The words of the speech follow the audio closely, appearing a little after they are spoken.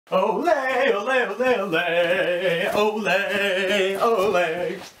Ole, ole, ole, ole, ole,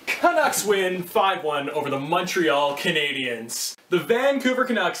 ole. Canucks win 5-1 over the Montreal Canadiens. The Vancouver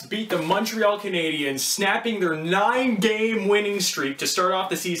Canucks beat the Montreal Canadiens, snapping their 9-game winning streak to start off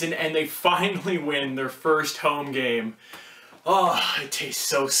the season, and they finally win their first home game. Oh, it tastes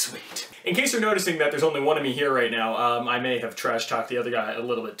so sweet. In case you're noticing that there's only one of me here right now, I may have trash-talked the other guy a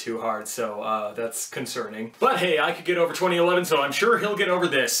little bit too hard, so that's concerning. But hey, I could get over 2011, so I'm sure he'll get over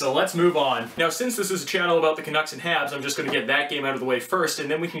this, so let's move on. Now, since this is a channel about the Canucks and Habs, I'm just going to get that game out of the way first, and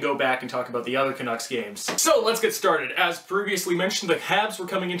then we can go back and talk about the other Canucks games. So, let's get started. As previously mentioned, the Habs were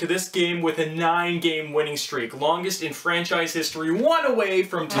coming into this game with a 9-game winning streak, longest in franchise history, one away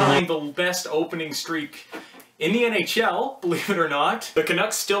from tying the best opening streak in the NHL, believe it or not. The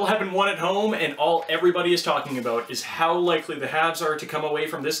Canucks still haven't won at home, and all everybody is talking about is how likely the Habs are to come away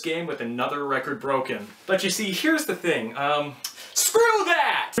from this game with another record broken. But you see, here's the thing, screw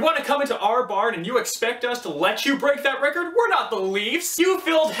that! You want to come into our barn and you expect us to let you break that record? We're not the Leafs! You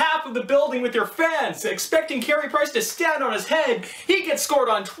filled half of the building with your fans, expecting Carey Price to stand on his head. He gets scored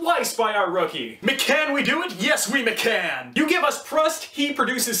on twice by our rookie. McCann we do it? Yes, we McCann! You give us Prust, he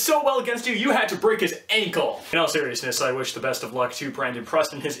produces so well against you, you had to break his ankle. In all seriousness, I wish the best of luck to Brandon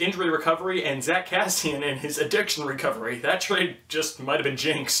Prust in his injury recovery and Zach Cassian in his addiction recovery. That trade just might have been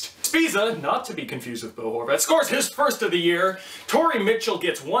jinxed. Spiza, not to be confused with Bo Horvat, scores his first of the year. Torrey Mitchell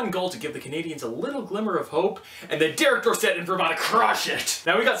gets 1 goal to give the Canadiens a little glimmer of hope, and then Derek Dorsett and Vermont crush it.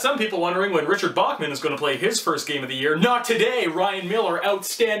 Now we got some people wondering when Richard Bachman is going to play his first game of the year. Not today! Ryan Miller,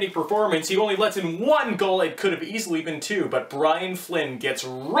 outstanding performance. He only lets in 1 goal. It could have easily been 2, but Brian Flynn gets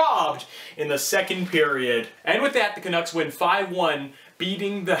robbed in the second period. And with that, the Canucks win 5-1,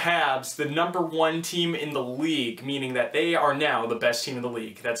 beating the Habs, the #1 team in the league, meaning that they are now the best team in the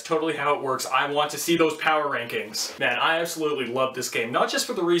league. That's totally how it works. I want to see those power rankings. Man, I absolutely love this game. Not just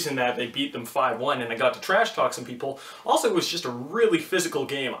for the reason that they beat them 5-1 and I got to trash talk some people. Also, it was just a really physical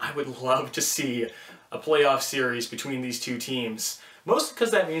game. I would love to see a playoff series between these two teams. Mostly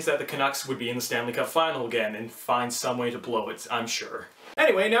because that means that the Canucks would be in the Stanley Cup Final again and find some way to blow it, I'm sure.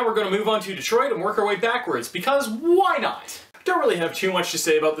 Anyway, now we're going to move on to Detroit and work our way backwards, because why not? Don't really have too much to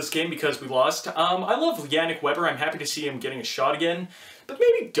say about this game because we lost. I love Yannick Weber. I'm happy to see him getting a shot again. But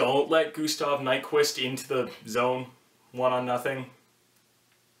maybe don't let Gustav Nyquist into the zone 1-0.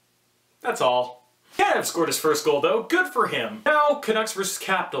 That's all. Kanev scored his first goal though. Good for him. Now, Canucks versus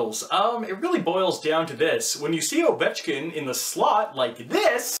Capitals. It really boils down to this. When you see Ovechkin in the slot like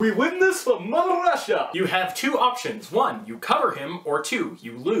this, we win this for Mother Russia. You have 2 options. 1, you cover him, or 2,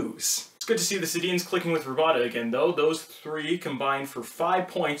 you lose. It's good to see the Sedins clicking with Rivada again, though. Those 3 combined for 5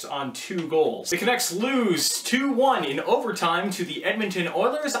 points on 2 goals. The Canucks lose 2-1 in overtime to the Edmonton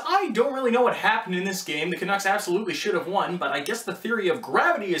Oilers. I don't really know what happened in this game. The Canucks absolutely should have won, but I guess the theory of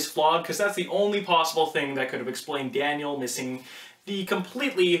gravity is flawed because that's the only possible thing that could have explained Daniel missing the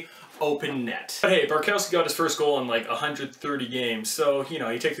completely open net. But hey, Barkowski got his first goal in like 130 games, so, you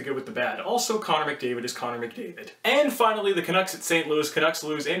know, you take the good with the bad. Also, Connor McDavid is Connor McDavid. And finally, the Canucks at St. Louis. Canucks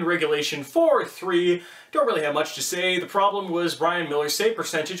lose in regulation 4-3. Don't really have much to say. The problem was Ryan Miller's save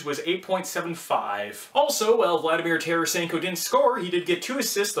percentage was 8.75. Also, while Vladimir Tarasenko didn't score, he did get 2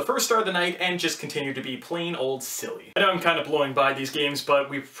 assists the first start of the night and just continued to be plain old silly. I know I'm kind of blowing by these games,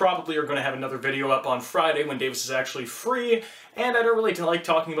 but we probably are going to have another video up on Friday when Davis is actually free, and I don't really like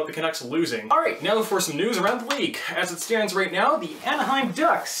talking about the Canucks losing. Alright, now for some news around the league. As it stands right now, the Anaheim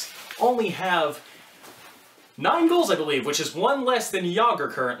Ducks only have 9 goals, I believe, which is 1 less than Yager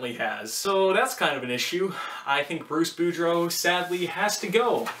currently has. So that's kind of an issue. I think Bruce Boudreau, sadly, has to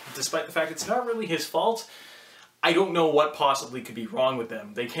go. Despite the fact it's not really his fault, I don't know what possibly could be wrong with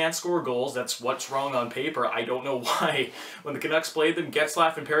them. They can't score goals, that's what's wrong on paper. I don't know why. When the Canucks played them,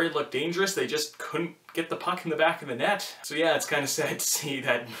 Getzlaf and Perry looked dangerous, they just couldn't get the puck in the back of the net. So yeah, it's kind of sad to see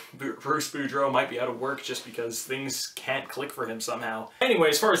that Bruce Boudreau might be out of work just because things can't click for him somehow. Anyway,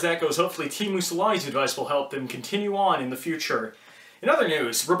 as far as that goes, hopefully Teemu Selanne's advice will help them continue on in the future. In other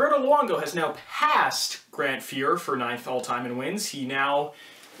news, Roberto Luongo has now passed Grant Fuhr for 9th all-time in wins. He now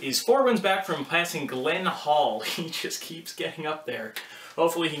is 4 wins back from passing Glenn Hall. He just keeps getting up there.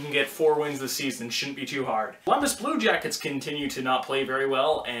 Hopefully he can get 4 wins this season. Shouldn't be too hard. Columbus Blue Jackets continue to not play very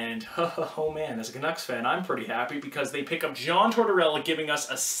well, and oh man, as a Canucks fan, I'm pretty happy because they pick up John Tortorella, giving us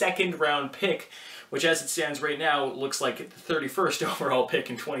a 2nd round pick, which as it stands right now looks like the 31st overall pick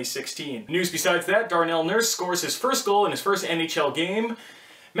in 2016. News besides that, Darnell Nurse scores his first goal in his first NHL game.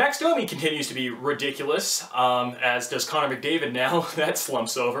 Max Domi continues to be ridiculous, as does Connor McDavid now. That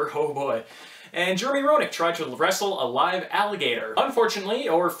slumps over, oh boy. And Jeremy Roenick tried to wrestle a live alligator. Unfortunately,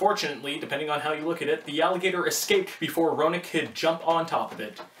 or fortunately, depending on how you look at it, the alligator escaped before Roenick could jump on top of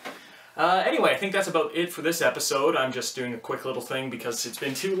it. Anyway, I think that's about it for this episode. I'm just doing a quick little thing because it's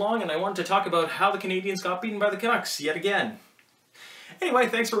been too long and I wanted to talk about how the Canadians got beaten by the Canucks yet again. Anyway,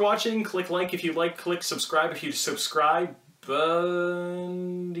 thanks for watching. Click like if you like, click subscribe if you subscribe.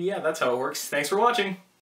 Yeah, that's how it works. Thanks for watching.